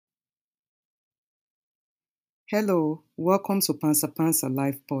Hello, welcome to Pansa Pansa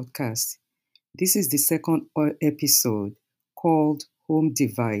Live podcast. This is the second episode called Home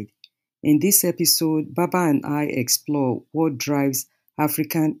Divide. In this episode, Baba and I explore what drives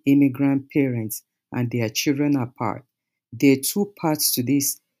African immigrant parents and their children apart. There are two parts to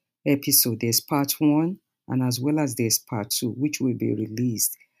this episode. There's part one, and as well as there's part two, which will be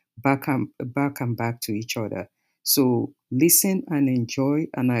released back to each other. So listen and enjoy,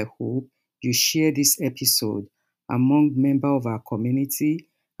 and I hope you share this episode among members of our community,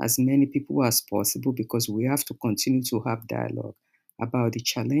 as many people as possible, because we have to continue to have dialogue about the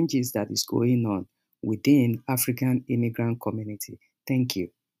challenges that is going on within African immigrant community. Thank you.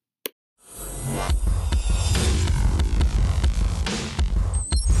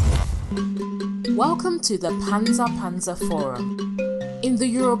 Welcome to the Panza Panza Forum. In the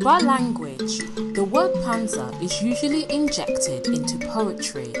Yoruba language, the word panza is usually injected into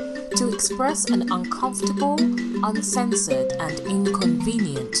poetry to express an uncomfortable, uncensored, and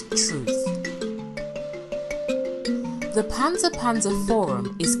inconvenient truth. The Panza Panza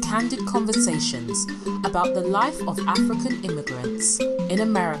Forum is candid conversations about the life of African immigrants in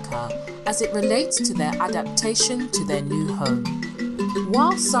America as it relates to their adaptation to their new home.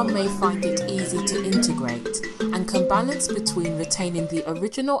 While some may find it easy to integrate and can balance between retaining the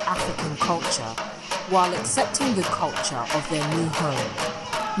original African culture while accepting the culture of their new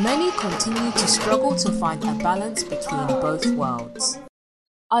home, many continue to struggle to find a balance between both worlds.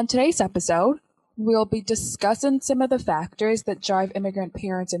 On today's episode, we'll be discussing some of the factors that drive immigrant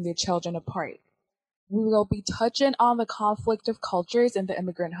parents and their children apart. We will be touching on the conflict of cultures in the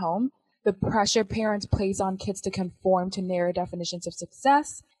immigrant home, the pressure parents place on kids to conform to narrow definitions of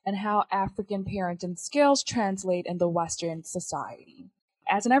success, and how African parenting skills translate in the Western society.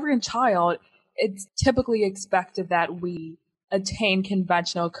 As an African child, it's typically expected that we attain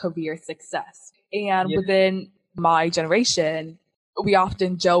conventional career success. And within my generation, we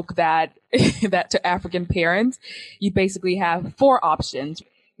often joke that that to African parents, you basically have four options.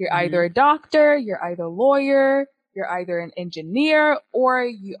 You're either a doctor, you're either a lawyer, you're either an engineer, or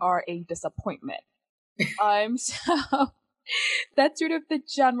you are a disappointment. So that's sort of the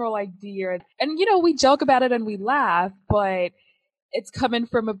general idea. And, we joke about it and we laugh, but it's coming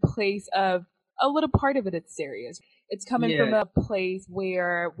from a place of a little part of it's serious. It's coming from a place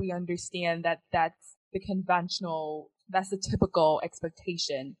where we understand that that's the typical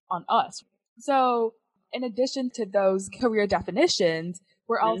expectation on us. So in addition to those career definitions,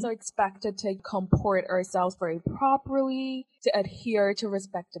 we're also expected to comport ourselves very properly, to adhere to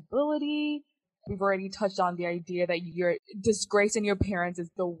respectability. We've already touched on the idea that you're disgracing your parents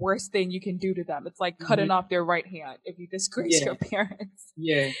is the worst thing you can do to them. It's like cutting off their right hand if you disgrace your parents.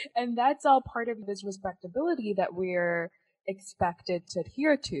 Yeah. And that's all part of this respectability that we're expected to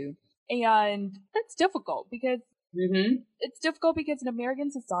adhere to. And that's difficult because in American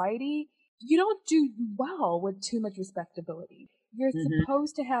society, you don't do well with too much respectability. You're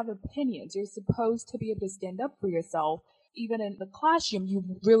supposed to have opinions. You're supposed to be able to stand up for yourself. Even in the classroom, you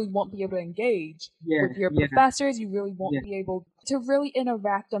really won't be able to engage with your professors. You really won't be able to really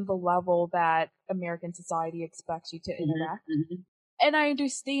interact on the level that American society expects you to interact. And I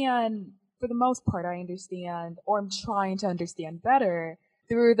understand, for the most part, or I'm trying to understand better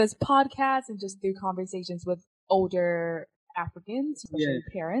through this podcast and just through conversations with older Africans, especially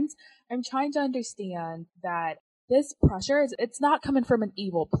parents. I'm trying to understand that this pressure it's not coming from an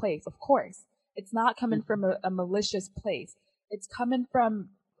evil place, of course. It's not coming from a malicious place. It's coming from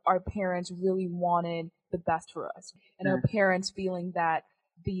our parents really wanting the best for us. And our parents feeling that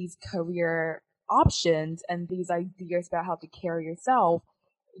these career options and these ideas about how to carry yourself,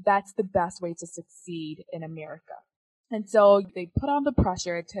 that's the best way to succeed in America. And so they put on the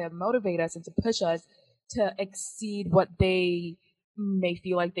pressure to motivate us and to push us to exceed what they may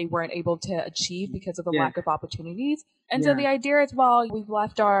feel like they weren't able to achieve because of the lack of opportunities. And so the idea is, well, we've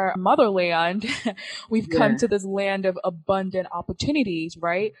left our motherland, we've come to this land of abundant opportunities,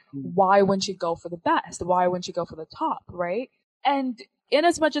 right? Why wouldn't you go for the best? Why wouldn't you go for the top, right? And in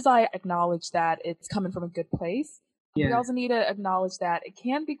as much as I acknowledge that it's coming from a good place, we also need to acknowledge that it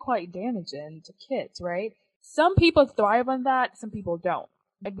can be quite damaging to kids, right? Some people thrive on that, some people don't.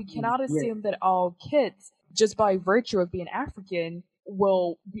 And we cannot assume that all kids, just by virtue of being African,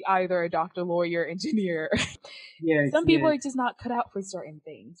 will be either a doctor, lawyer, engineer. Some people are just not cut out for certain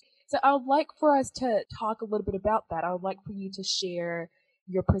things. So I would like for us to talk a little bit about that. I would like for you to share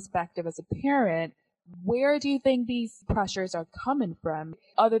your perspective as a parent. Where do you think these pressures are coming from,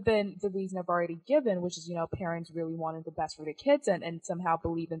 other than the reason I've already given, which is, parents really wanting the best for their kids and somehow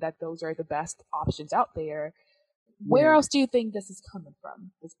believing that those are the best options out there? Where else do you think this is coming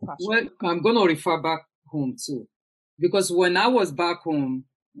from, this pressure? Well, I'm going to refer back home too. Because when I was back home,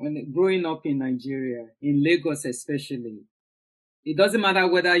 when growing up in Nigeria, in Lagos especially, it doesn't matter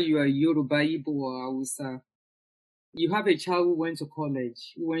whether you are Yoruba, Igbo, or Hausa. You have a child who went to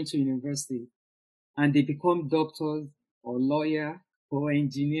college, who went to university, and they become doctors or lawyer or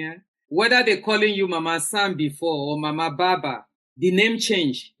engineer. Whether they're calling you Mama Sam before or Mama Baba, the name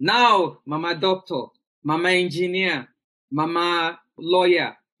change. Now, Mama Doctor, Mama Engineer, Mama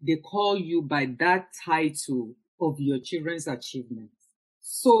Lawyer, they call you by that title of your children's achievements.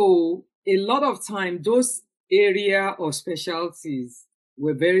 So a lot of time, those area or specialties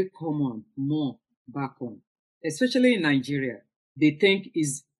were very common more back home, especially in Nigeria. They think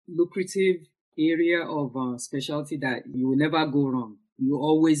is lucrative area of specialty that you will never go wrong. You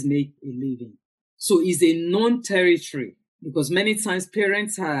always make a living. So it's a known territory because many times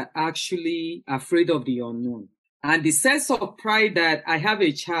parents are actually afraid of the unknown. And the sense of pride that I have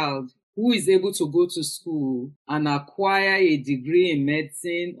a child who is able to go to school and acquire a degree in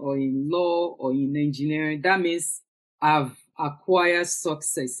medicine or in law or in engineering, that means I've acquired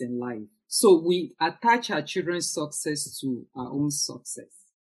success in life. So we attach our children's success to our own success.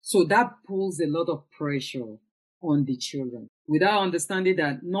 So that pulls a lot of pressure on the children without understanding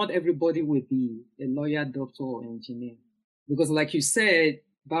that not everybody will be a lawyer, doctor, or engineer. Because like you said,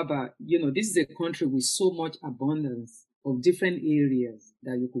 Baba, this is a country with so much abundance of different areas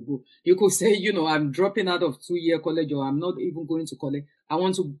that you could go. You could say, I'm dropping out of 2-year college or I'm not even going to college. I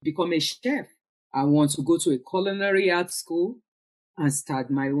want to become a chef. I want to go to a culinary art school and start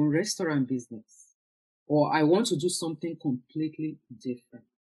my own restaurant business. Or I want to do something completely different.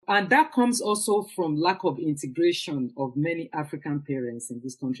 And that comes also from lack of integration of many African parents in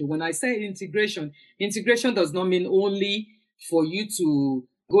this country. When I say integration does not mean only for you to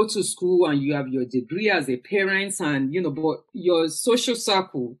go to school and you have your degree as a parent and, but your social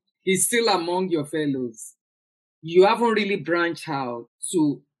circle is still among your fellows. You haven't really branched out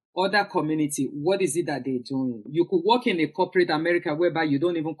to other community. What is it that they're doing? You could work in a corporate America whereby you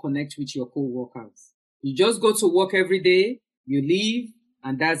don't even connect with your co-workers. You just go to work every day, you leave,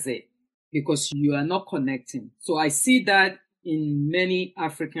 and that's it, because you are not connecting. So I see that in many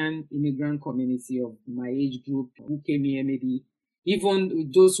African immigrant community of my age group who came here, maybe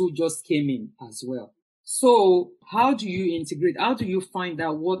even those who just came in as well. So how do you integrate? How do you find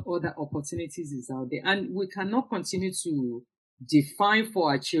out what other opportunities is out there? And we cannot continue to define for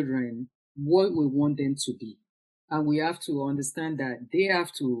our children what we want them to be. And we have to understand that they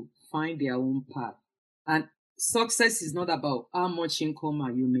have to find their own path. And success is not about how much income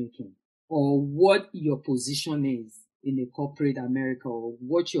are you making or what your position is in a corporate America or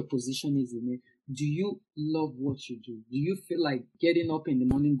what your position is in it. Do you love what you do? Do you feel like getting up in the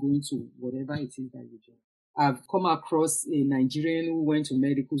morning, going to whatever it is that you do? I've come across a Nigerian who went to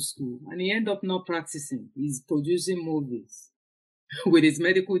medical school and he ended up not practicing. He's producing movies with his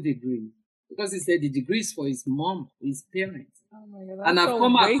medical degree because he said the degree is for his mom, his parents. Oh my God, that's a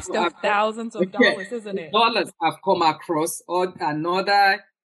waste of thousands of dollars, isn't it? Dollars. I've come across another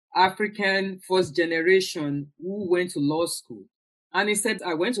African first generation who went to law school. And he said,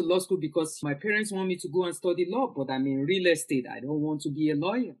 I went to law school because my parents want me to go and study law, but I'm in real estate. I don't want to be a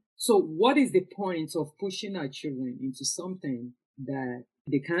lawyer. So what is the point of pushing our children into something that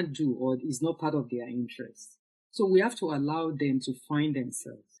they can't do or is not part of their interest? So we have to allow them to find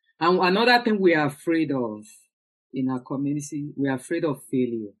themselves. And another thing we are afraid of in our community, we are afraid of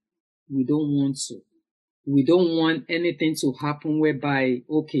failure. We don't want to. We don't want anything to happen whereby,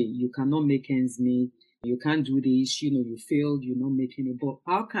 okay, you cannot make ends meet. You can't do this, you failed, you're not making it. But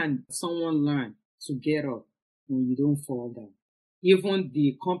how can someone learn to get up when you don't fall down? Even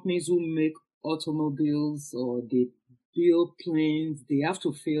the companies who make automobiles or they build planes, they have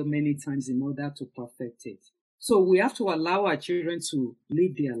to fail many times in order to perfect it. So we have to allow our children to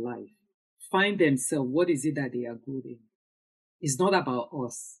live their life, find themselves. What is it that they are good in? It's not about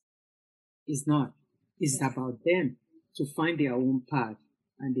us. It's not. It's about them to find their own path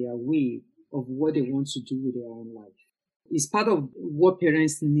and their way of what they want to do with their own life. It's part of what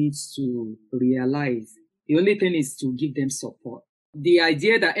parents need to realize. The only thing is to give them support. The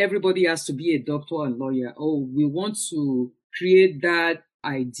idea that everybody has to be a doctor and lawyer, we want to create that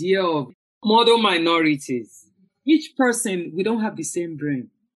idea of model minorities. Each person, we don't have the same brain.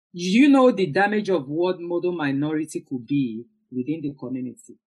 You know the damage of what model minority could be within the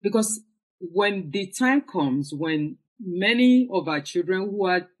community. Because when the time comes, when many of our children who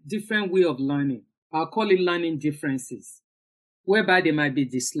are different way of learning, I'll call it learning differences, whereby they might be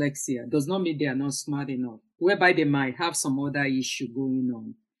dyslexia, does not mean they are not smart enough, whereby they might have some other issue going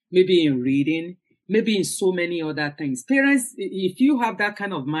on, maybe in reading, maybe in so many other things. Parents, if you have that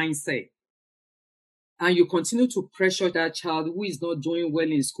kind of mindset, and you continue to pressure that child who is not doing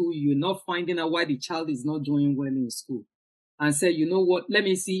well in school, you're not finding out why the child is not doing well in school, and say, you know what, let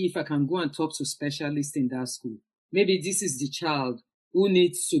me see if I can go and talk to specialists in that school. Maybe this is the child who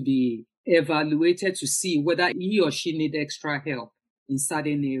needs to be evaluated to see whether he or she needs extra help in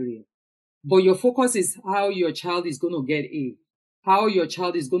certain area. But your focus is how your child is going to get A, how your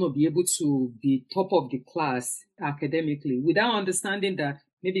child is going to be able to be top of the class academically, without understanding that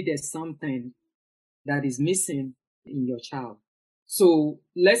maybe there's something that is missing in your child. So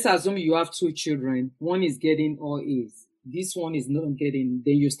let's assume you have two children. One is getting all A's. This one is not getting.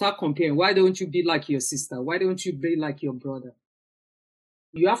 Then you start comparing. Why don't you be like your sister? Why don't you be like your brother?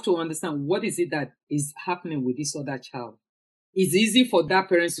 You have to understand what is it that is happening with this other child. It's easy for that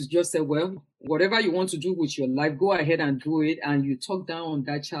parent to just say, well, whatever you want to do with your life, go ahead and do it. And you talk down on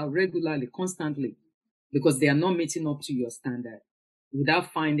that child regularly, constantly, because they are not meeting up to your standard,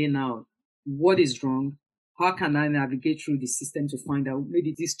 without finding out what is wrong. How can I navigate through the system to find out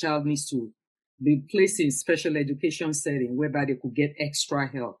maybe this child needs to be placed in special education setting whereby they could get extra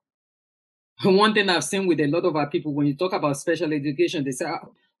help. One thing I've seen with a lot of our people, when you talk about special education, they say,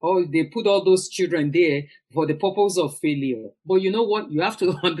 oh, they put all those children there for the purpose of failure. But you know what? You have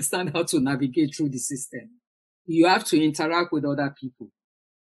to understand how to navigate through the system. You have to interact with other people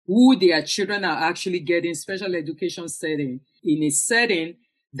who their children are actually getting special education setting in a setting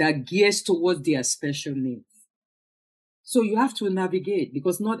that gears towards their special needs. So you have to navigate,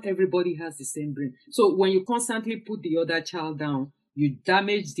 because not everybody has the same brain. So when you constantly put the other child down, you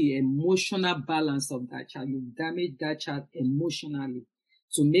damage the emotional balance of that child. You damage that child emotionally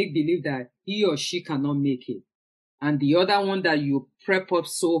to make believe that he or she cannot make it. And the other one that you prep up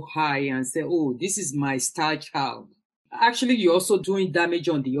so high and say, oh, this is my star child. Actually, you're also doing damage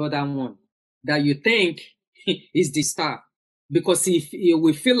on the other one that you think is the star. Because if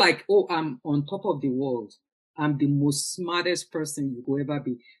we feel like, oh, I'm on top of the world, I'm the most smartest person you will ever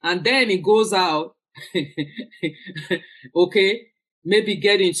be. And then it goes out, okay, maybe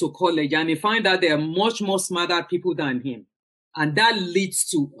get into college and he find out there are much more smarter people than him. And that leads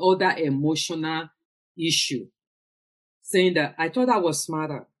to other emotional issue. Saying that, I thought I was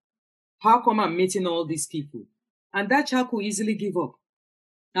smarter. How come I'm meeting all these people? And that child could easily give up.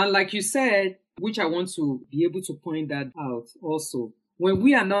 And like you said, which I want to be able to point that out also, when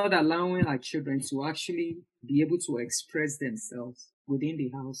we are not allowing our children to actually be able to express themselves within the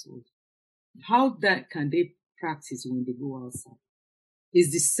household, how that can they practice when they go outside?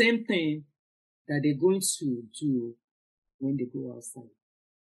 It's the same thing that they're going to do when they go outside.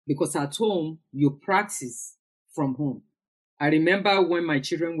 Because at home, you practice from home. I remember when my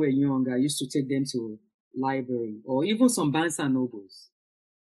children were young, I used to take them to library or even some Barnes and Nobles.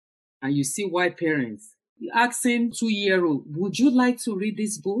 And you see white parents asking 2-year-old, would you like to read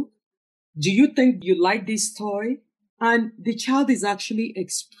this book? Do you think you like this toy? And the child is actually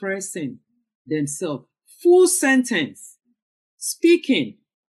expressing themselves. Full sentence, speaking,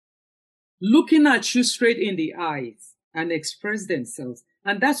 looking at you straight in the eyes and express themselves.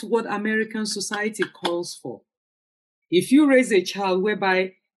 And that's what American society calls for. If you raise a child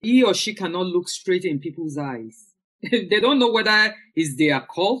whereby he or she cannot look straight in people's eyes, they don't know whether it's their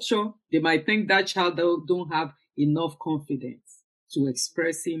culture. They might think that child don't have enough confidence to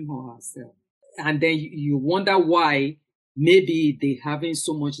express him or herself. And then you wonder why maybe they're having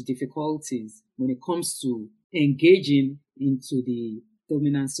so much difficulties when it comes to engaging into the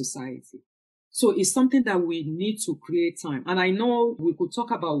dominant society. So it's something that we need to create time. And I know we could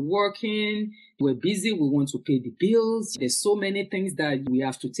talk about working. We're busy. We want to pay the bills. There's so many things that we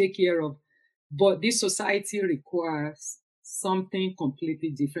have to take care of. But this society requires something completely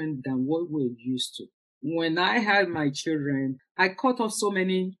different than what we're used to. When I had my children, I cut off so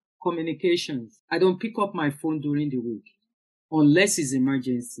many communications. I don't pick up my phone during the week unless it's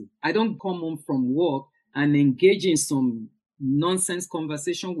emergency. I don't come home from work and engage in some nonsense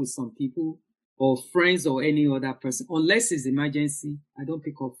conversation with some people or friends or any other person. Unless it's emergency, I don't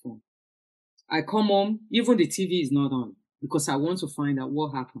pick up phone. I come home, even the TV is not on, because I want to find out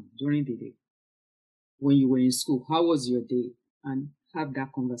what happened during the day. When you were in school, how was your day? And have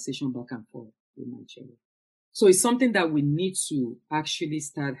that conversation back and forth with my children. So it's something that we need to actually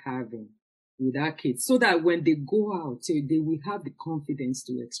start having with our kids so that when they go out, they will have the confidence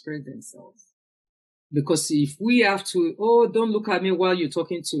to express themselves. Because if we have to, oh, don't look at me while you're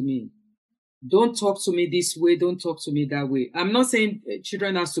talking to me. Don't talk to me this way. Don't talk to me that way. I'm not saying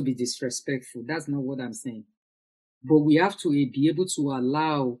children have to be disrespectful. That's not what I'm saying. But we have to be able to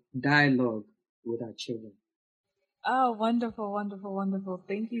allow dialogue with our children. Oh, wonderful, wonderful, wonderful.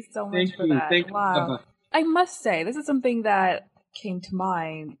 Thank you so much for that. Thank you. Wow. Bye-bye. I must say, this is something that came to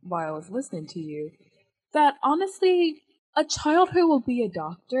mind while I was listening to you. that honestly, a child who will be a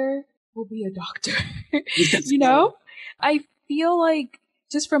doctor will be a doctor. You know? I feel like,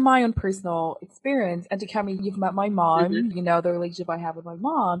 just from my own personal experience, and to Kemi, you've met my mom, you know, the relationship I have with my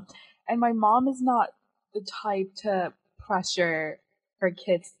mom, and my mom is not the type to pressure her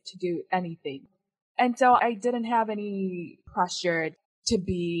kids to do anything. And so I didn't have any pressure to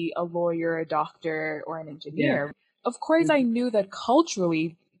be a lawyer, a doctor, or an engineer. Yeah. Of course, I knew that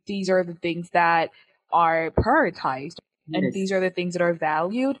culturally, these are the things that are prioritized, and these are the things that are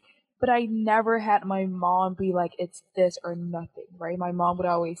valued. But I never had my mom be like, it's this or nothing, right? My mom would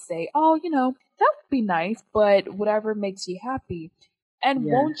always say, oh, you know, that would be nice, but whatever makes you happy. And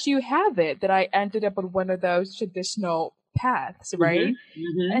won't you have it that I ended up on one of those traditional paths, right?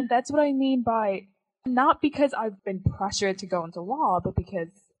 And that's what I mean by, not because I've been pressured to go into law, but because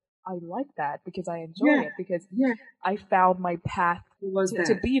I like that, because I enjoy it, because I found my path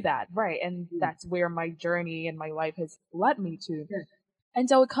to be that, right? And that's where my journey and my life has led me to. And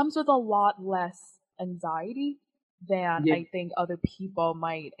so it comes with a lot less anxiety than I think other people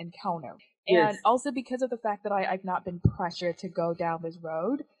might encounter. And also because of the fact that I've not been pressured to go down this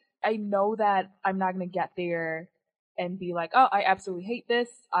road, I know that I'm not going to get there and be like, oh, I absolutely hate this.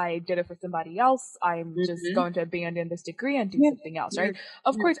 I did it for somebody else. I'm just going to abandon this degree and do something else, right?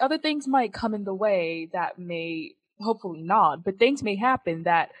 Of course, other things might come in the way that may, hopefully not, but things may happen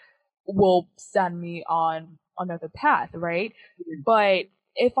that will send me on another path, right? But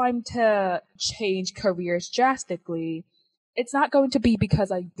if I'm to change careers drastically, it's not going to be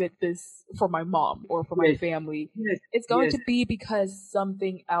because I did this for my mom or for my family. It's going to be because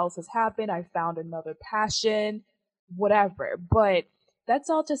something else has happened. I found another passion, whatever. But that's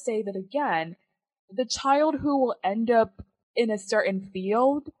all to say that, again, the child who will end up in a certain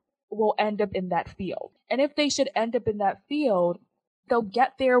field will end up in that field. And if they should end up in that field, they'll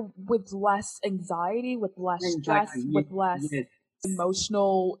get there with less anxiety, with less stress, with less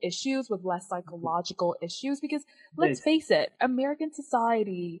emotional issues, with less psychological issues. Because let's face it, American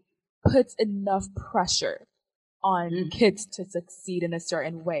society puts enough pressure on kids to succeed in a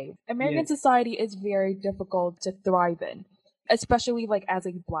certain way. American society is very difficult to thrive in, especially like as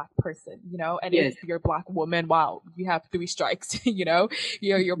a Black person, you know. And if you're a Black woman, wow, you have 3 strikes. You know,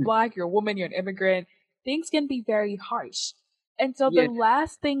 you're Black, you're a woman, you're an immigrant. Things can be very harsh. And so the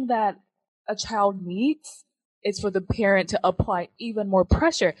last thing that a child needs is for the parent to apply even more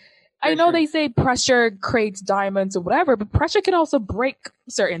pressure. I know they say pressure creates diamonds or whatever, but pressure can also break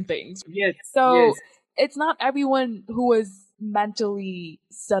certain things. So it's not everyone who is mentally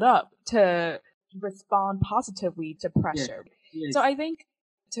set up to respond positively to pressure. So I think,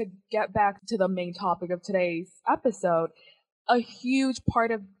 to get back to the main topic of today's episode, a huge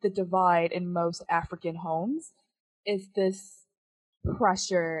part of the divide in most African homes is this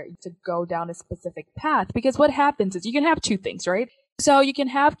pressure to go down a specific path. Because what happens is you can have 2 things, right? So you can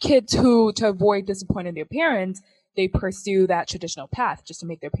have kids who, to avoid disappointing their parents, they pursue that traditional path just to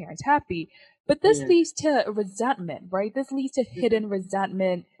make their parents happy. But this leads to resentment, right? This leads to hidden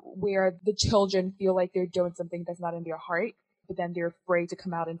resentment where the children feel like they're doing something that's not in their heart, but then they're afraid to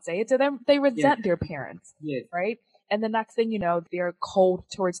come out and say it. So then they resent their parents, right? And the next thing you know, they're cold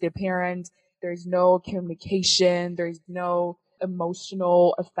towards their parents. There's no communication. There's no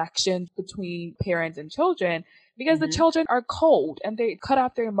emotional affection between parents and children, because the children are cold and they cut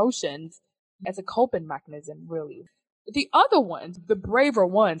off their emotions as a coping mechanism, really. The other ones, the braver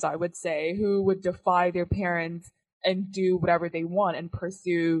ones, I would say, who would defy their parents and do whatever they want and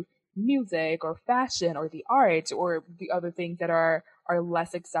pursue music or fashion or the arts or the other things that are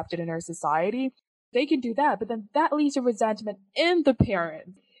less accepted in our society, they can do that, but then that leads to resentment in the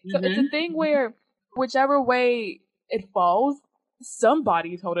parents. So it's a thing where whichever way it falls,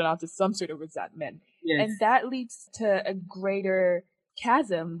 somebody's holding on to some sort of resentment. And that leads to a greater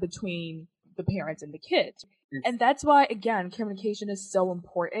chasm between the parents and the kids. And that's why, again, communication is so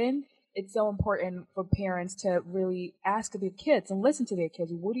important. It's so important for parents to really ask their kids and listen to their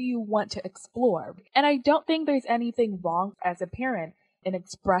kids. What do you want to explore? And I don't think there's anything wrong as a parent in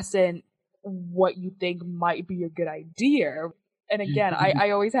expressing what you think might be a good idea. And again,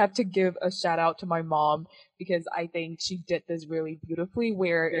 I always have to give a shout out to my mom, because I think she did this really beautifully,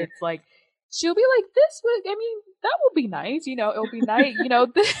 where it's like, she'll be like, this would, I mean, that will be nice, you know, it'll be nice, you know,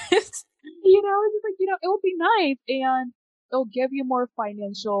 this, you know, it's just like, you know, it will be nice, and it'll give you more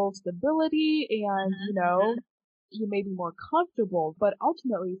financial stability, and, you know, you may be more comfortable, but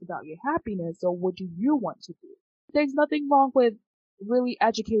ultimately it's about your happiness. So what do you want to do? There's nothing wrong with really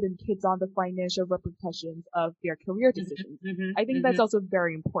educating kids on the financial repercussions of their career decisions. I think that's also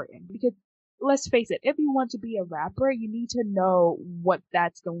very important, because let's face it, if you want to be a rapper, you need to know what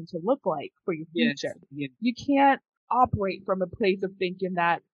that's going to look like for your future. Yes. You can't operate from a place of thinking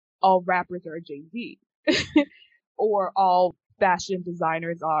that all rappers are Jay-Z or all fashion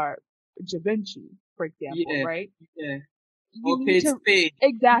designers are Givenchy, for example, right? Yeah. You or need Kate to Spade.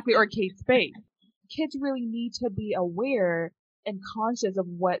 exactly, or Kate Spade. Kids really need to be aware and conscious of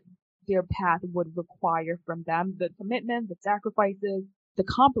what their path would require from them, the commitment, the sacrifices, the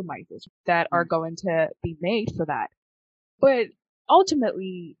compromises that are going to be made for that. But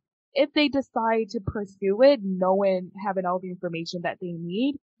ultimately, if they decide to pursue it, knowing, having all the information that they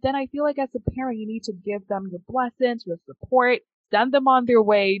need, then I feel like as a parent, you need to give them your blessings, your support, send them on their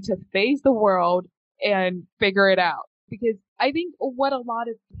way to face the world and figure it out. Because I think what a lot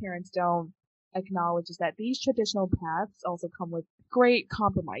of parents don't acknowledge is that these traditional paths also come with great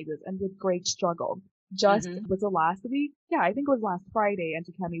compromises and with great struggle. Just was the last week? Yeah, I think it was last Friday, and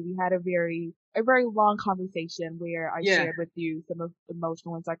Kemi, we had a very long conversation where I shared with you some of the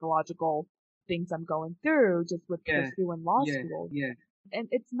emotional and psychological things I'm going through just with pursuing law school. And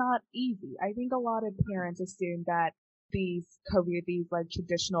it's not easy. I think a lot of parents assume that these like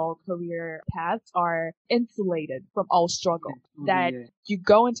traditional career paths are insulated from all struggle. That you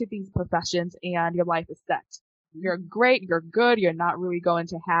go into these professions and your life is set. You're great, you're good, you're not really going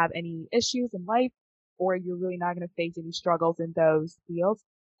to have any issues in life, or you're really not going to face any struggles in those fields.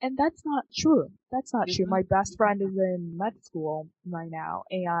 And that's not true. That's not true. My best friend is in med school right now,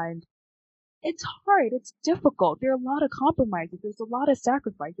 and it's hard. It's difficult. There are a lot of compromises. There's a lot of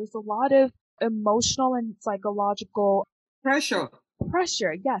sacrifice. There's a lot of emotional and psychological pressure.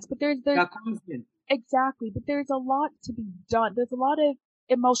 Yes, but there's that comes in. Exactly, but there's a lot to be done. There's a lot of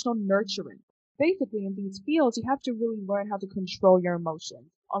emotional nurturing. Basically, in these fields, you have to really learn how to control your emotions.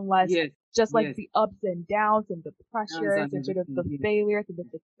 Unless just like the ups and downs and the pressures and sort of the failures and the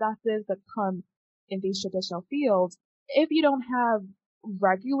successes that come in these traditional fields, if you don't have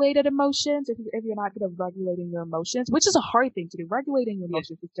regulated emotions, if you're not good at regulating your emotions, which is a hard thing to do, regulating your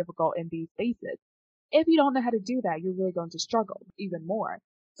emotions is difficult in these spaces. If you don't know how to do that, you're really going to struggle even more.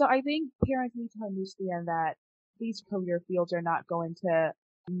 So I think parents need to understand that these career fields are not going to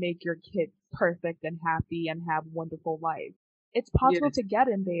make your kids perfect and happy and have wonderful lives. It's possible to get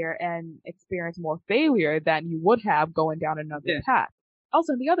in there and experience more failure than you would have going down another path.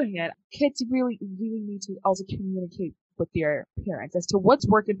 Also, on the other hand, kids really need to also communicate with their parents as to what's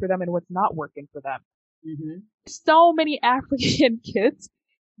working for them and what's not working for them. So many African kids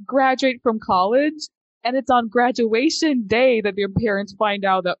graduate from college, and it's on graduation day that their parents find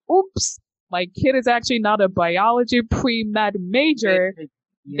out that, oops, my kid is actually not a biology pre-med major.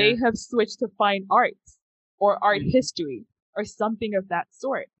 They have switched to fine arts or art history or something of that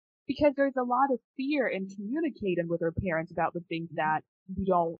sort. Because there's a lot of fear in communicating with our parents about the things that we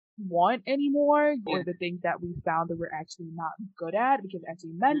don't want anymore or the things that we found that we're actually not good at. Because as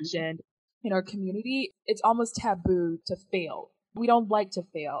you mentioned, in our community, it's almost taboo to fail. We don't like to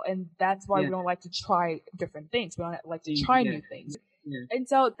fail, and that's why we don't like to try different things. We don't like to try new things. And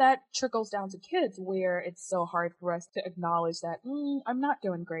so that trickles down to kids, where it's so hard for us to acknowledge that, I'm not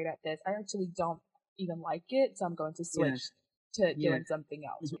doing great at this. I actually don't even like it, so I'm going to switch to doing something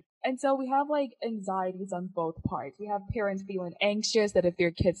else. And so we have like anxieties on both parts. We have parents feeling anxious that if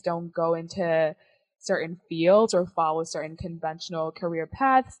their kids don't go into certain fields or follow certain conventional career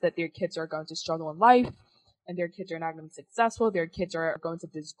paths, that their kids are going to struggle in life and their kids are not going to be successful. Their kids are going to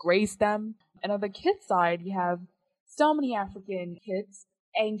disgrace them. And on the kids' side, you have so many African kids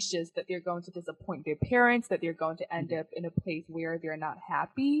anxious that they're going to disappoint their parents, that they're going to end up in a place where they're not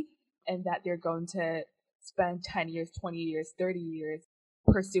happy, and that they're going to spend 10 years, 20 years, 30 years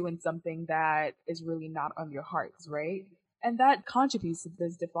pursuing something that is really not on your hearts, right? And that contributes to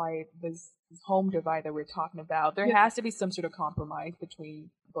this divide, this home divide that we're talking about. There has to be some sort of compromise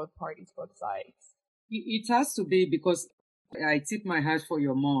between both parties, both sides. It has to be, because I tip my hat for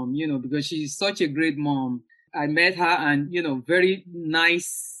your mom, because she's such a great mom. I met her and, very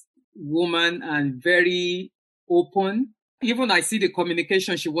nice woman and very open. Even I see the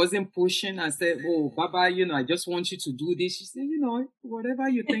communication, she wasn't pushing and said, oh, Baba, I just want you to do this. She said, whatever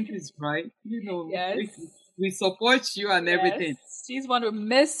you think is right, we support you and everything. She's one of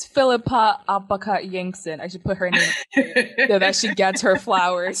Miss Philippa Apaka Yankson. I should put her name so that she gets her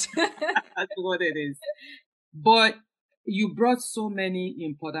flowers. That's what it is. But you brought so many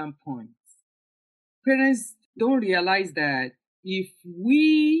important points. Parents don't realize that if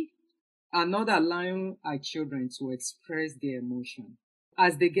we are not allowing our children to express their emotion,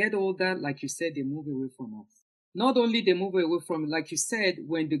 as they get older, like you said, they move away from us. Not only they move away from, like you said,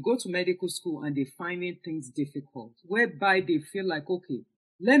 when they go to medical school and they're finding things difficult, whereby they feel like, okay,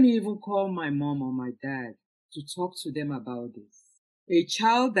 let me even call my mom or my dad to talk to them about this. A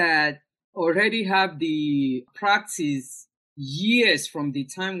child that already have the practice years from the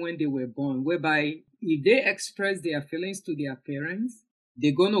time when they were born, whereby if they express their feelings to their parents,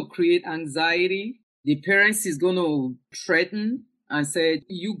 they're going to create anxiety. The parents is going to threaten and say,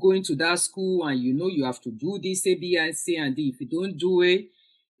 you going to that school and you know you have to do this, A, B, and C, and D. If you don't do it,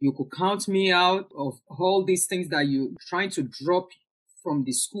 you could count me out of all these things that you're trying to drop from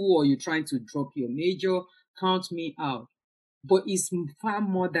the school, or you're trying to drop your major, count me out. But it's far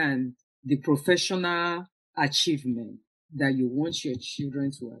more than the professional achievement that you want your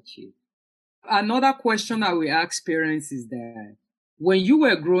children to achieve. Another question I will ask parents is that when you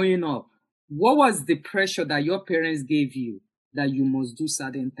were growing up, what was the pressure that your parents gave you that you must do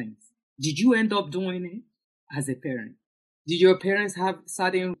certain things? Did you end up doing it as a parent? Did your parents have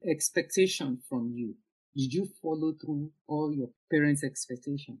certain expectations from you? Did you follow through all your parents'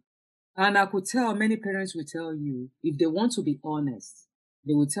 expectations? And I could tell many parents will tell you, if they want to be honest,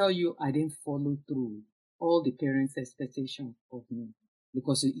 they will tell you, I didn't follow through all the parents' expectations of me.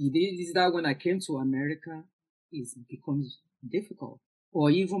 Because it is that when I came to America, it becomes difficult. Or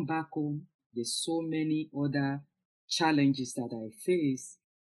even back home, there's so many other challenges that I face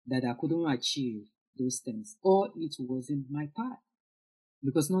that I couldn't achieve those things. Or it wasn't my path.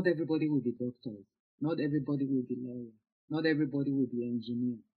 Because not everybody will be doctors. Not everybody will be lawyer. Not everybody will be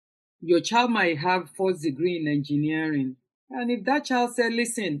engineer. Your child might have first degree in engineering. And if that child said,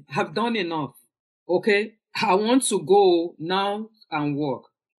 listen, I've done enough. Okay, I want to go now and work.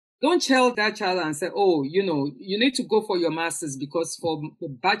 Don't tell that child and say, oh, you need to go for your master's because for the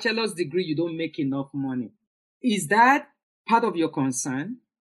bachelor's degree, you don't make enough money. Is that part of your concern?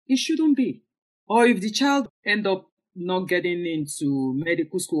 It shouldn't be. Or if the child end up not getting into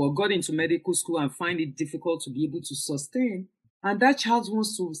medical school or got into medical school and find it difficult to be able to sustain, and that child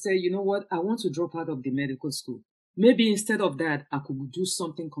wants to say, you know what, I want to drop out of the medical school. Maybe instead of that, I could do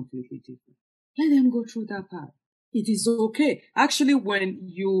something completely different. Let them go through that path. It is okay. Actually, when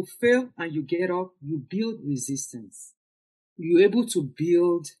you fail and you get up, you build resistance. You're able to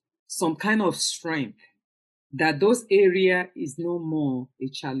build some kind of strength that those area is no more a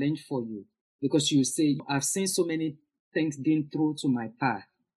challenge for you, because you say, I've seen so many things being thrown to my path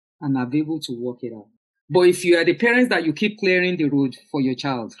and I've been able to work it out. But if you are the parents that you keep clearing the road for your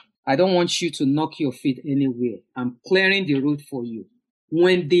child, I don't want you to knock your feet anywhere. I'm clearing the road for you.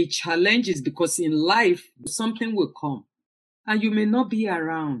 When the challenge is, because in life, something will come and you may not be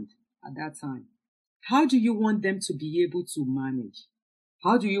around at that time. How do you want them to be able to manage?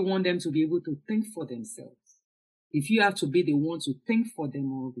 How do you want them to be able to think for themselves? If you have to be the one to think for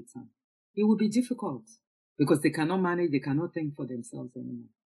them all the time, it will be difficult because they cannot manage, they cannot think for themselves anymore.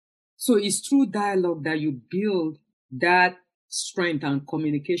 So it's through dialogue that you build that strength and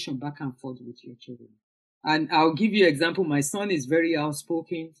communication back and forth with your children. And I'll give you an example. My son is very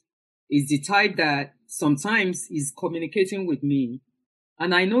outspoken. He's the type that sometimes he's communicating with me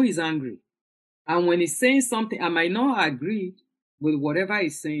and I know he's angry. And when he's saying something, I might not agree with whatever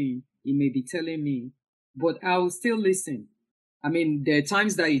he's saying. He may be telling me, but I will still listen. I mean, there are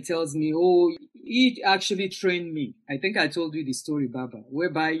times that he tells me, oh, he actually trained me. I think I told you the story, Baba,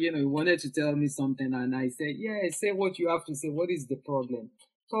 whereby, he wanted to tell me something and I said, yeah, say what you have to say. What is the problem?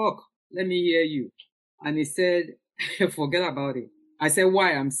 Talk. Let me hear you. And he said, forget about it. I said,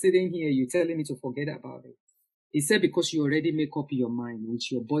 why? I'm sitting here. You're telling me to forget about it. He said, because you already make up your mind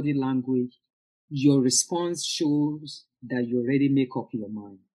with your body language. Your response shows that you already make up your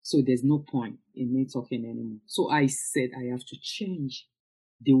mind. So there's no point in me talking anymore. So I said, I have to change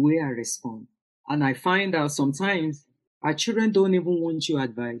the way I respond. And I find out sometimes our children don't even want your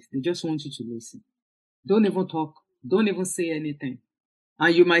advice. They just want you to listen. Don't even talk. Don't even say anything.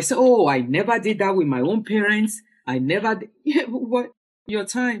 And you might say, oh, I never did that with my own parents. I never did. Yeah, but what? Your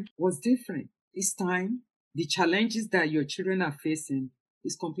time was different. This time, the challenges that your children are facing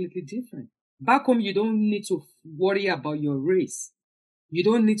is completely different. Back home, you don't need to worry about your race. You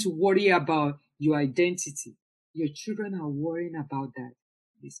don't need to worry about your identity. Your children are worrying about that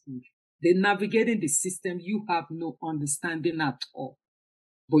in this country. They're navigating the system. You have no understanding at all.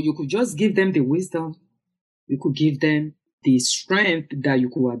 But you could just give them the wisdom. You could give them the strength that you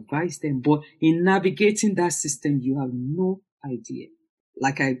could advise them. But in navigating that system, you have no idea.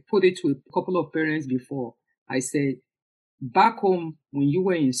 Like I put it to a couple of parents before, I said, back home, when you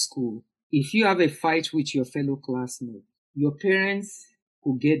were in school, if you have a fight with your fellow classmate, your parents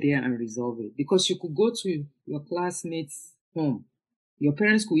could get there and resolve it. Because you could go to your classmate's home. Your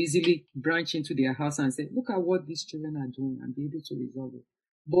parents could easily branch into their house and say, look at what these children are doing and be able to resolve it.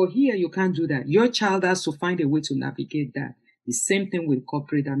 But here, you can't do that. Your child has to find a way to navigate that. The same thing with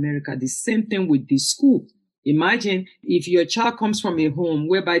corporate America. The same thing with the school. Imagine if your child comes from a home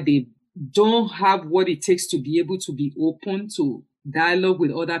whereby they don't have what it takes to be able to be open to dialogue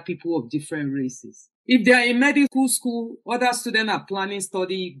with other people of different races. If they are in medical school, other students are planning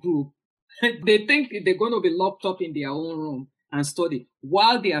study group. They think they're going to be locked up in their own room and study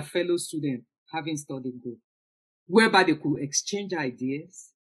while their fellow students having study group, whereby they could exchange ideas.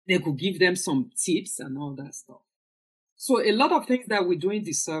 They could give them some tips and all that stuff. So a lot of things that we're doing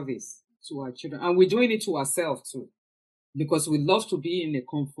disservice to our children, and we're doing it to ourselves too, because we love to be in a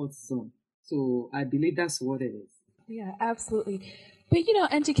comfort zone. So I believe that's what it is. Yeah, absolutely. But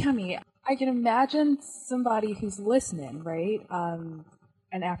Auntie Kemi, I can imagine somebody who's listening, right?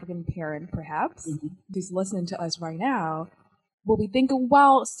 An African parent, perhaps, who's listening to us right now, will be thinking,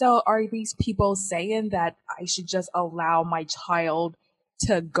 well, so are these people saying that I should just allow my child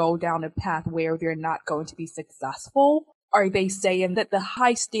to go down a path where they're not going to be successful? Are they saying that the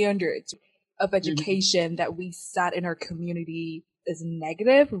high standards of education that we set in our community is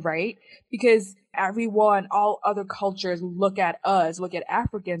negative, right? Because everyone, all other cultures look at us, look at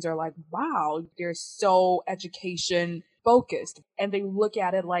Africans, are like, wow, they're so education focused. And they look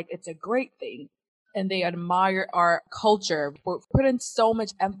at it like it's a great thing. And they admire our culture. We're putting so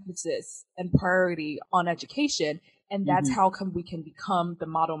much emphasis and priority on education. And that's how come we can become the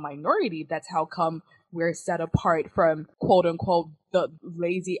model minority. That's how come we're set apart from, quote unquote, the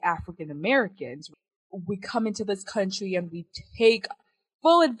lazy African Americans. We come into this country and we take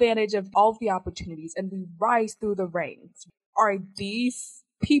full advantage of all of the opportunities and we rise through the ranks. Are these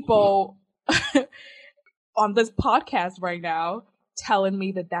people on this podcast right now telling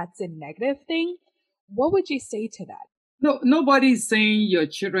me that that's a negative thing? What would you say to that? No, nobody is saying your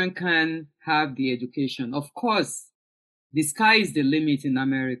children can have the education. Of course, the sky is the limit in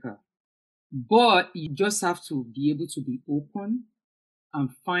America. But you just have to be able to be open and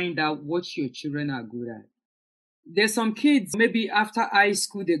find out what your children are good at. There's some kids, maybe after high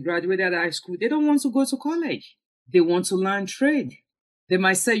school, they graduated high school, they don't want to go to college. They want to learn trade. They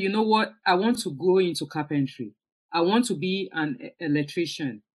might say, you know what, I want to go into carpentry. I want to be an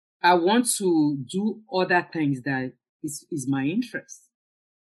electrician. I want to do other things that is my interest.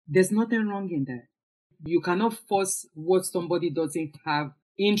 There's nothing wrong in that. You cannot force what somebody doesn't have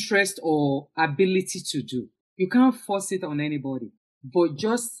interest or ability to do. You can't force it on anybody, but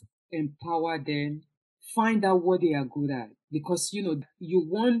just empower them, find out what they are good at. Because, you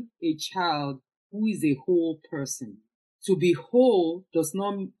want a child who is a whole person. To be whole does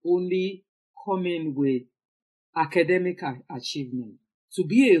not only come in with academic achievement. To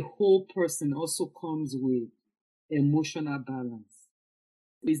be a whole person also comes with emotional balance.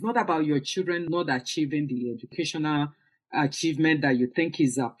 It's not about your children not achieving the educational achievement that you think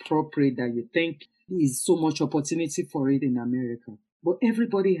is appropriate, that you think is so much opportunity for it in America. But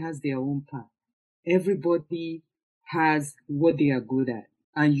everybody has their own path. Everybody has what they are good at.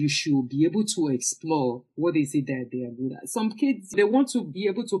 And you should be able to explore what is it that they are good at. Some kids, they want to be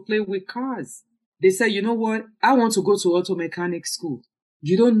able to play with cars. They say, you know what? I want to go to auto mechanic school.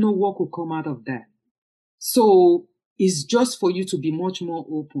 You don't know what could come out of that. So it's just for you to be much more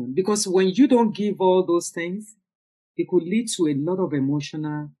open. Because when you don't give all those things, it could lead to a lot of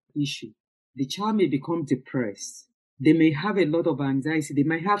emotional issue. The child may become depressed. They may have a lot of anxiety. They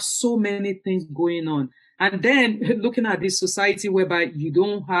might have so many things going on. And then looking at this society whereby you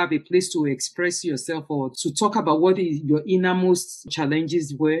don't have a place to express yourself or to talk about what is your innermost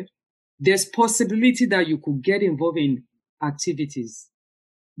challenges were, there's possibility that you could get involved in activities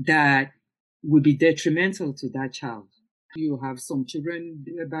that will be detrimental to that child. You have some children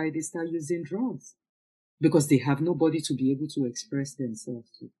whereby they start using drugs because they have nobody to be able to express themselves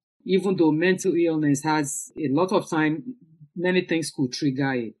to. Even though mental illness has a lot of time, many things could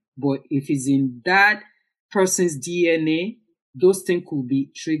trigger it. But if it's in that person's DNA, those things could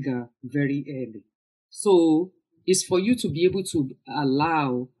be triggered very early. So it's for you to be able to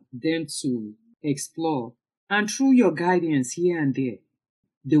allow them to explore. And through your guidance here and there,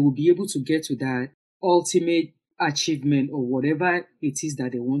 they will be able to get to that ultimate achievement or whatever it is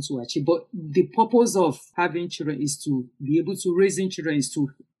that they want to achieve. But the purpose of having children is to be able to raising children is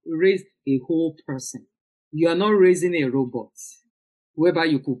to raise a whole person. You are not raising a robot whereby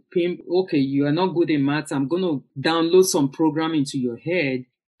you could pimp, okay, you are not good in maths. I'm going to download some program into your head.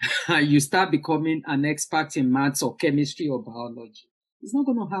 You start becoming an expert in maths or chemistry or biology. It's not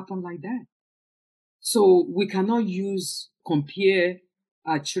going to happen like that. So we cannot compare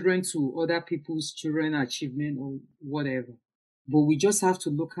our children to other people's children achievement or whatever. But we just have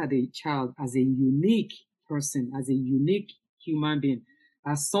to look at a child as a unique person, as a unique human being,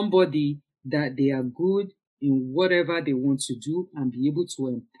 as somebody that they are good in whatever they want to do and be able to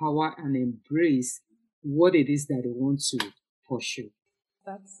empower and embrace what it is that they want to pursue.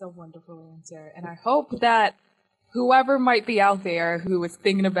 That's a wonderful answer. And I hope that whoever might be out there who is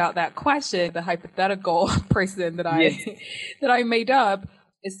thinking about that question, the hypothetical person that I made up,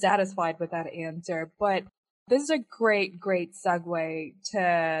 is satisfied with that answer. But this is a great segue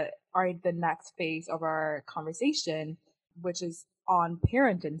to the next phase of our conversation, which is on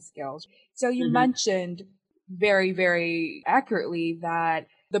parenting skills. So you mentioned very, very accurately that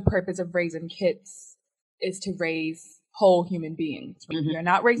the purpose of raising kids is to raise whole human beings. You're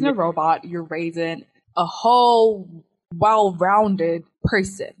not raising a robot, you're raising a whole well-rounded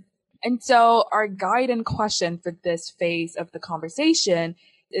person. And so our guiding question for this phase of the conversation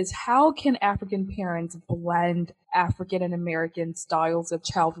is, how can African parents blend African and American styles of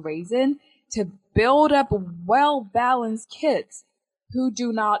child raising to build up well-balanced kids who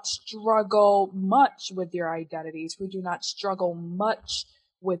do not struggle much with their identities, who do not struggle much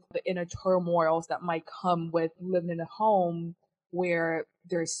with the inner turmoils that might come with living in a home where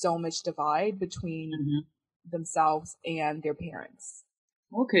there's so much divide between themselves and their parents?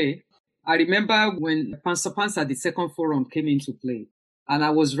 Okay. I remember when Pansa Pansa, the second forum, came into play, and I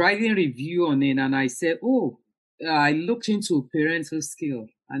was writing a review on it, and I said, I looked into parental skill,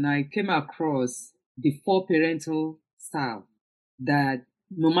 and I came across the 4 parental style that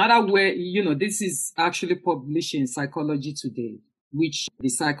no matter where, this is actually published in Psychology Today, which the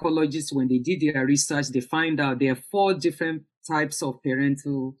psychologists, when they did their research, they find out there are 4 different types of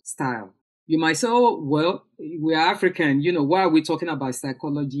parental style. You might say, we're African, why are we talking about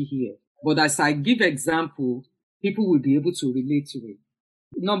psychology here? But as I give example, people will be able to relate to it.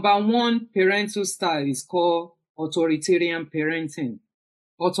 Number 1 parental style is called authoritarian parenting.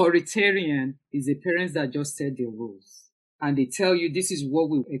 Authoritarian is a parent that just set the rules, and they tell you this is what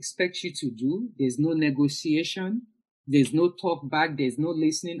we expect you to do. There's no negotiation. There's no talk back. There's no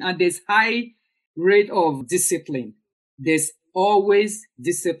listening. And there's high rate of discipline. There's always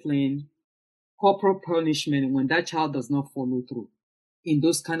discipline, corporal punishment when that child does not follow through in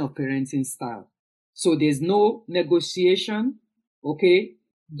those kind of parenting style. So there's no negotiation. Okay.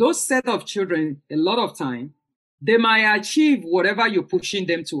 Those set of children, a lot of time, they might achieve whatever you're pushing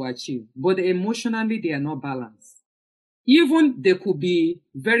them to achieve, but emotionally, they are not balanced. Even they could be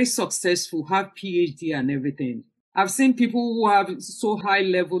very successful, have PhD and everything. I've seen people who have so high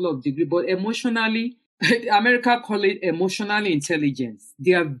level of degree, but emotionally, America call it emotional intelligence.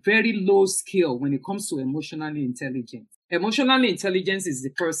 They are very low skill when it comes to emotional intelligence. Emotional intelligence is the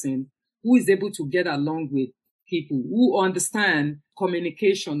person who is able to get along with people, who understand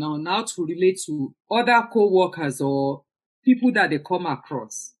communication and how to relate to other co-workers or people that they come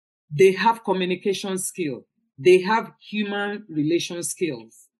across. They have communication skill. They have human relation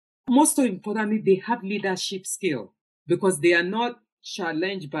skills. Most importantly, they have leadership skill because they are not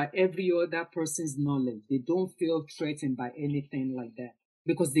challenged by every other person's knowledge. They don't feel threatened by anything like that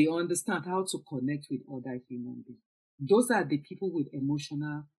because they understand how to connect with other human beings. Those are the people with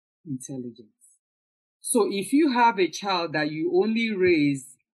emotional intelligence. So if you have a child that you only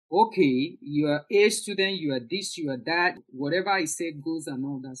raise, okay, you are a student, you are this, you are that, whatever I say goes and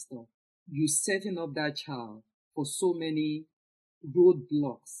all that stuff, you're setting up that child for so many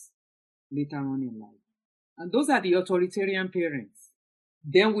roadblocks later on in life. And those are the authoritarian parents.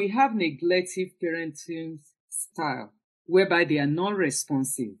 Then we have neglective parenting style, whereby they are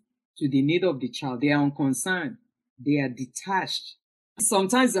non-responsive to the need of the child. They are unconcerned. They are detached.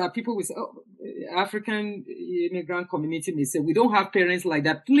 Sometimes there are people with African immigrant community may say, we don't have parents like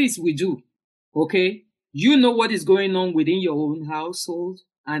that. Please, we do. Okay? You know what is going on within your own household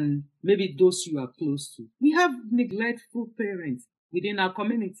and maybe those you are close to. We have neglectful parents within our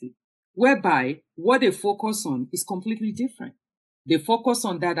community, whereby what they focus on is completely different. They focus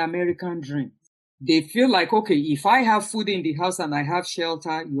on that American dream. They feel like, okay, if I have food in the house and I have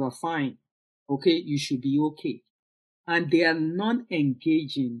shelter, you are fine. Okay, you should be okay. And they are not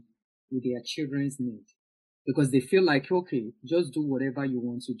engaging with their children's needs because they feel like, okay, just do whatever you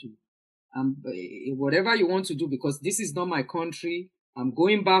want to do. Whatever you want to do, because this is not my country. I'm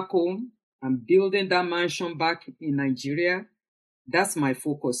going back home. I'm building that mansion back in Nigeria. That's my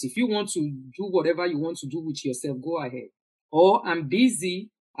focus. If you want to do whatever you want to do with yourself, go ahead. Or I'm busy.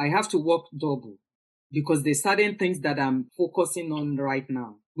 I have to work double because there's certain things that I'm focusing on right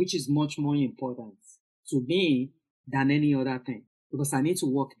now, which is much more important to me than any other thing because I need to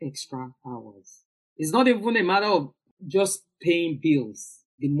work extra hours. It's not even a matter of just paying bills,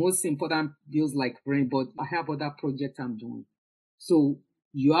 the most important bills like rent, but I have other projects I'm doing. So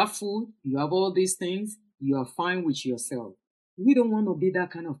you have food, you have all these things, you are fine with yourself. We don't want to be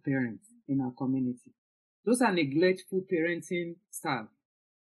that kind of parents in our community. Those are neglectful parenting style.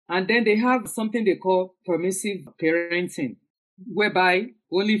 And then they have something they call permissive parenting, whereby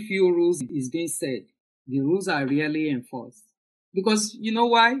only few rules is being said. The rules are rarely enforced. Because you know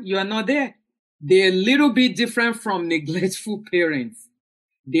why? You are not there. They're a little bit different from neglectful parents.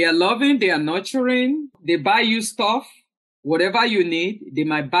 They are loving, they are nurturing, they buy you stuff, whatever you need, they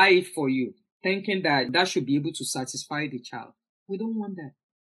might buy it for you, thinking that that should be able to satisfy the child. We don't want that.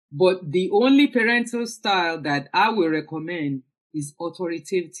 But the only parental style that I will recommend is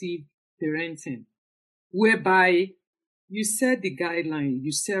authoritative parenting, whereby you set the guideline,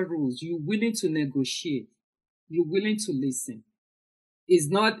 you set rules, you're willing to negotiate, you're willing to listen. It's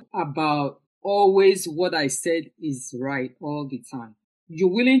not about always what I said is right all the time. You're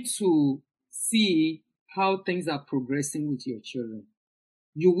willing to see how things are progressing with your children.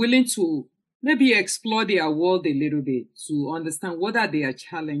 You're willing to maybe explore their world a little bit to understand what are their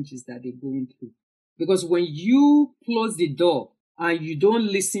challenges that they're going through. Because when you close the door and you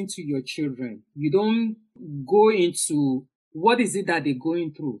don't listen to your children, you don't go into what is it that they're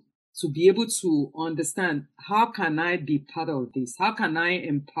going through to be able to understand, how can I be part of this? How can I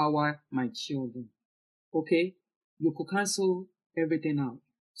empower my children? Okay? You could cancel everything out.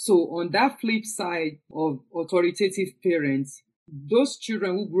 So on that flip side of authoritative parents, those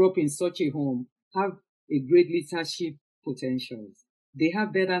children who grew up in such a home have a great leadership potentials. They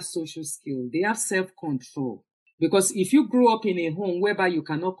have better social skills. They have self-control. Because if you grow up in a home whereby you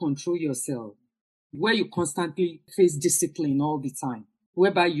cannot control yourself, where you constantly face discipline all the time,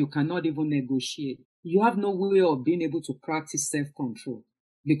 whereby you cannot even negotiate, you have no way of being able to practice self-control.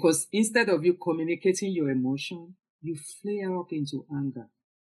 Because instead of you communicating your emotion, you flare up into anger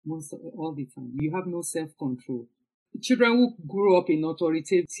all the time. You have no self-control. Children who grew up in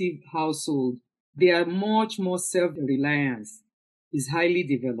authoritative household, they are much more self-reliance. Is highly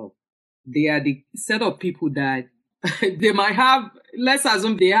developed. They are the set of people that they might have, let's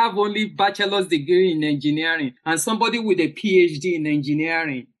assume they have only bachelor's degree in engineering and somebody with a PhD in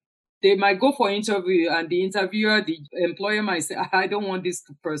engineering. They might go for interview and the interviewer, the employer might say, I don't want this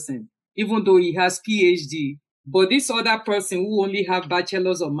person, even though he has PhD. But this other person who only have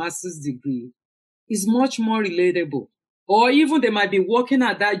bachelor's or master's degree is much more relatable. Or even they might be working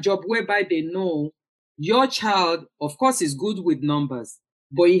at that job whereby they know your child, of course, is good with numbers,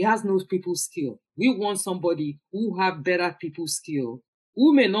 but he has no people skill. We want somebody who have better people skill,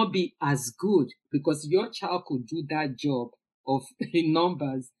 who may not be as good because your child could do that job of in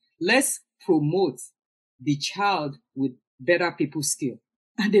numbers. Let's promote the child with better people skill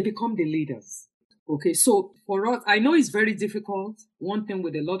and they become the leaders. Okay, so for us, I know it's very difficult. One thing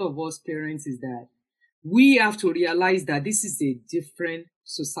with a lot of us parents is that we have to realize that this is a different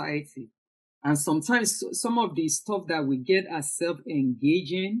society. And sometimes some of the stuff that we get as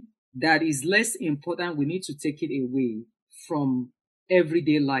self-engaging that is less important, we need to take it away from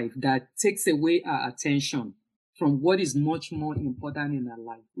everyday life that takes away our attention from what is much more important in our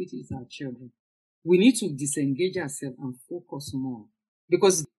life, which is our children. We need to disengage ourselves and focus more.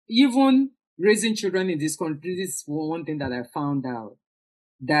 Because even raising children in this country, this is one thing that I found out,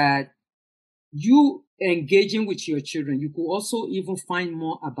 that you engaging with your children, you could also even find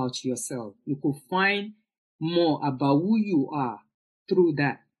more about yourself. You could find more about who you are through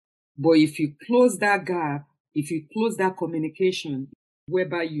that. But if you close that gap, if you close that communication,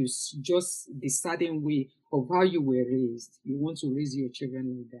 whereby you just the certain way of how you were raised, you want to raise your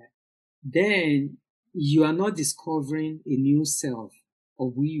children like that, then you are not discovering a new self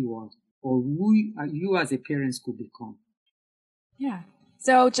of who you are or who you as a parent could become. Yeah.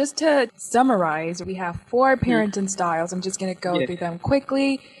 So just to summarize, we have 4 parenting styles. I'm just going to go through them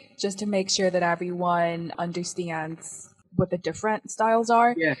quickly just to make sure that everyone understands what the different styles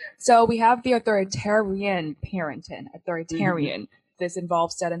are. Yeah. So we have the authoritarian parenting. Authoritarian. This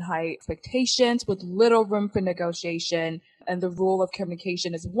involves setting high expectations with little room for negotiation, and the rule of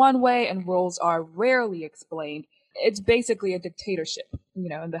communication is one way and rules are rarely explained. It's basically a dictatorship,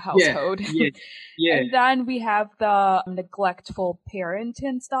 in the household. Yeah. And then we have the neglectful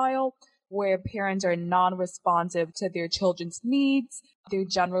parenting style, where parents are non-responsive to their children's needs. They're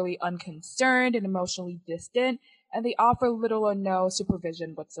generally unconcerned and emotionally distant, and they offer little or no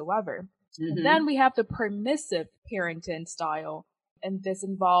supervision whatsoever. And then we have the permissive parenting style, and this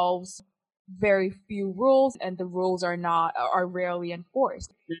involves very few rules, and the rules are rarely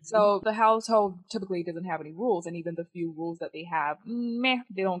enforced. So the household typically doesn't have any rules, and even the few rules that they have,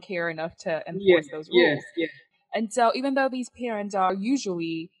 they don't care enough to enforce those rules. And so even though these parents are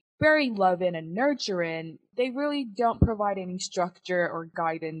usually very loving and nurturing, they really don't provide any structure or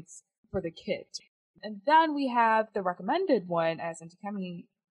guidance for the kids. And then we have the recommended one, as Ntakemi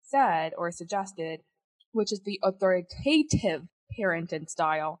said or suggested, which is the authoritative parenting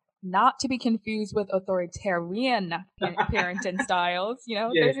style, not to be confused with authoritarian parenting styles.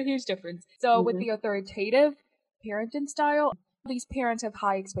 There's a huge difference. So with the authoritative parenting style, these parents have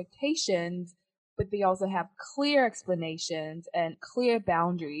high expectations, but they also have clear explanations and clear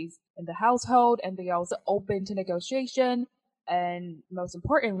boundaries in the household, and they're also open to negotiation, and most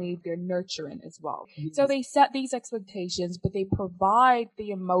importantly, they're nurturing as well. So they set these expectations, but they provide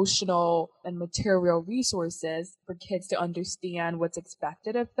the emotional and material resources for kids to understand what's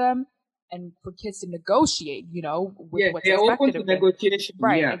expected of them and for kids to negotiate, with what's expected of them. Negotiation.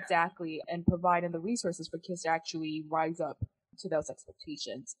 Right, exactly. And providing the resources for kids to actually rise up to those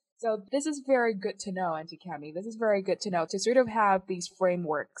expectations. So this is very good to know, Auntie Cami. This is very good to know, to sort of have these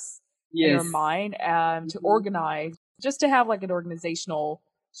frameworks in your mind to organize, just to have like an organizational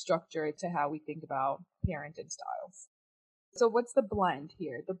structure to how we think about parenting styles. So what's the blend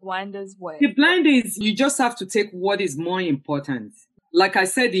here? The blend is what? The blend is you just have to take what is more important. Like I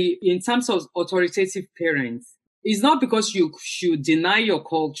said, in terms of authoritative parents, it's not because you should deny your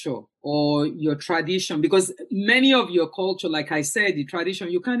culture or your tradition, because many of your culture, like I said, the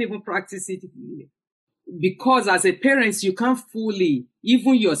tradition, you can't even practice it. Because as a parent, you can't fully,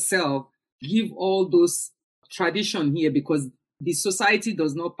 even yourself, give all those tradition here because the society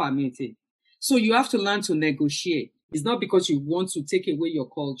does not permit it. So you have to learn to negotiate. It's not because you want to take away your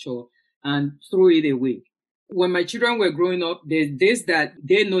culture and throw it away. When my children were growing up, there's days that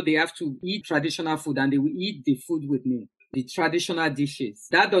they know they have to eat traditional food and they will eat the food with me, the traditional dishes.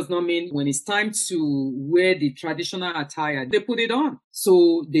 That does not mean when it's time to wear the traditional attire, they put it on.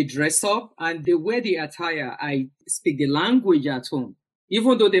 So they dress up and they wear the attire. I speak the language at home.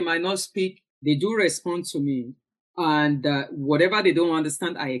 Even though they might not speak, they do respond to me. And whatever they don't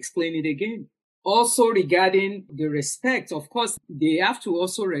understand, I explain it again. Also regarding the respect, of course, they have to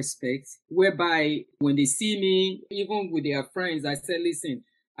also respect, whereby when they see me, even with their friends, I say, listen,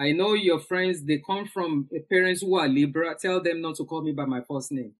 I know your friends, they come from parents who are liberal. Tell them not to call me by my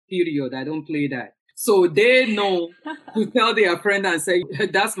first name, period. I don't play that. So they know to tell their friend and say,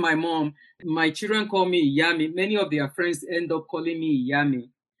 that's my mom. My children call me Yami. Many of their friends end up calling me Yami.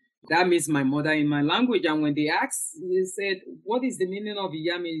 That means my mother in my language. And when they asked, they said, what is the meaning of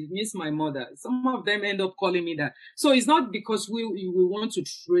Yami? It means my mother. Some of them end up calling me that. So it's not because we want to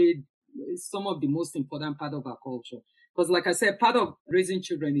trade some of the most important part of our culture. Because like I said, part of raising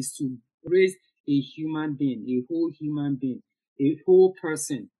children is to raise a human being, a whole human being, a whole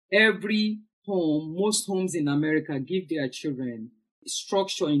person. Every home, most homes in America give their children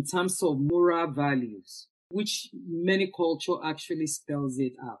structure in terms of moral values, which many culture actually spells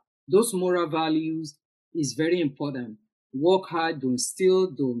it out. Those moral values is very important. Work hard, don't steal,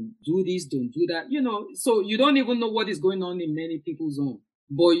 don't do this, don't do that. So you don't even know what is going on in many people's home.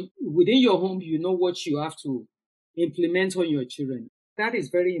 But within your home, you know what you have to implement on your children. That is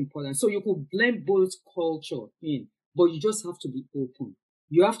very important. So you could blend both culture in, but you just have to be open.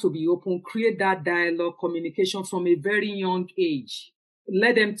 You have to be open, create that dialogue, communication from a very young age.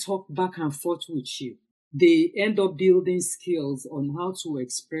 Let them talk back and forth with you. They end up building skills on how to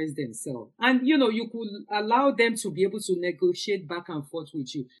express themselves. And, you could allow them to be able to negotiate back and forth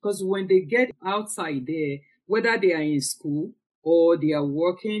with you. Because when they get outside there, whether they are in school or they are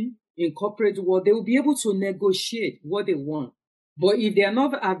working in corporate world, they will be able to negotiate what they want. But if they are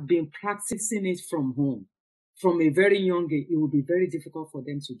not have been practicing it from home, from a very young age, it will be very difficult for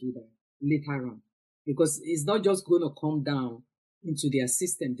them to do that later on. Because it's not just going to come down into their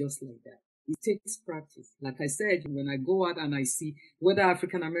system just like that. It takes practice. Like I said, when I go out and I see whether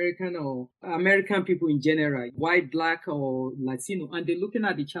African American or American people in general, white, black, or Latino, and they're looking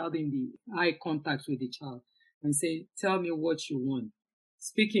at the child in the eye contact with the child and say, tell me what you want.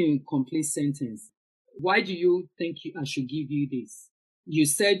 Speaking in complete sentence. Why do you think I should give you this? You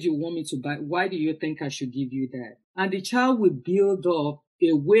said you want me to buy. Why do you think I should give you that? And the child will build up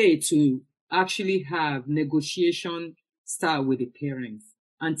a way to actually have negotiation style with the parents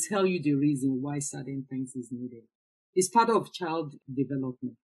and tell you the reason why certain things is needed. It's part of child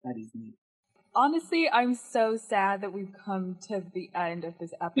development that is needed. Honestly, I'm so sad that we've come to the end of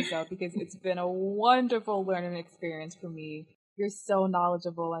this episode because it's been a wonderful learning experience for me. You're so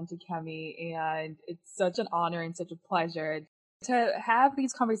knowledgeable, Auntie Kemi, and it's such an honor and such a pleasure to have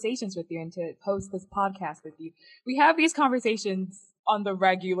these conversations with you and to host this podcast with you. We have these conversations on the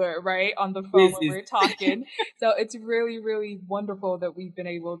regular, right? On the phone when we're talking. So it's really, really wonderful that we've been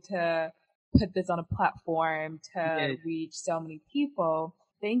able to put this on a platform to reach so many people.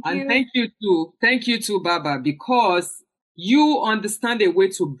 Thank you. And thank you too, Baba, because you understand a way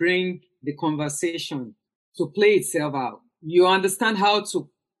to bring the conversation to play itself out. You understand how to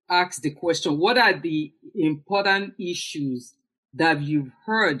ask the question, what are the important issues that you've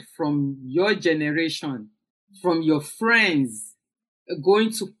heard from your generation, from your friends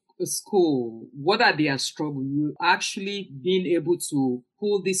going to school? What are their struggles? You actually being able to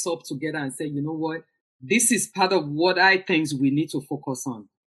pull this up together and say, you know what, this is part of what I think we need to focus on.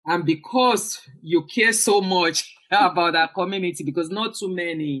 And because you care so much about our community, because not too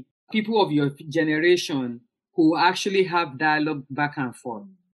many people of your generation who actually have dialogue back and forth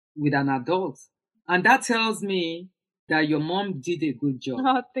with an adult. And that tells me that your mom did a good job.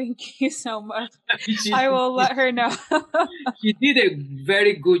 Oh, thank you so much. I will let her know. She did a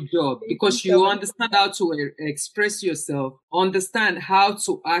very good job because you understand how to express yourself, understand how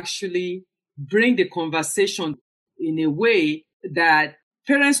to actually bring the conversation in a way that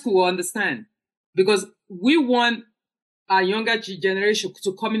parents could understand. Because we want our younger generation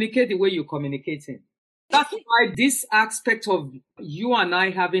to communicate the way you're communicating. That's why this aspect of you and I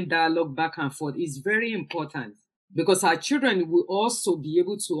having dialogue back and forth is very important, because our children will also be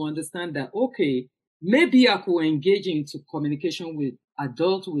able to understand that, okay, maybe I could engage into communication with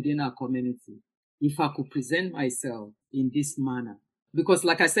adults within our community if I could present myself in this manner. Because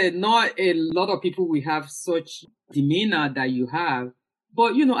like I said, not a lot of people will have such demeanor that you have,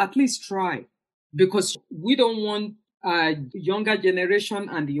 but, at least try. Because we don't want our younger generation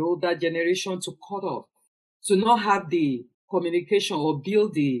and the older generation to cut off, to not have the communication or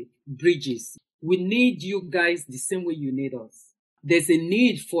build the bridges. We need you guys the same way you need us. There's a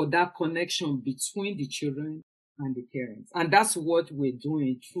need for that connection between the children and the parents. And that's what we're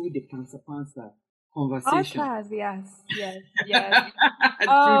doing through the Pansa Pansa conversation. Podcast, yes.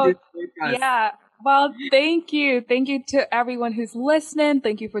 Oh, yeah. Well, thank you. Thank you to everyone who's listening.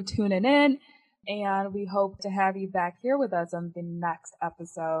 Thank you for tuning in. And we hope to have you back here with us on the next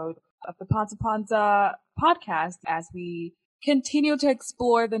episode of the Pansa Pansa podcast as we continue to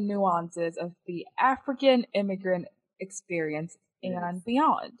explore the nuances of the African immigrant experience and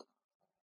beyond.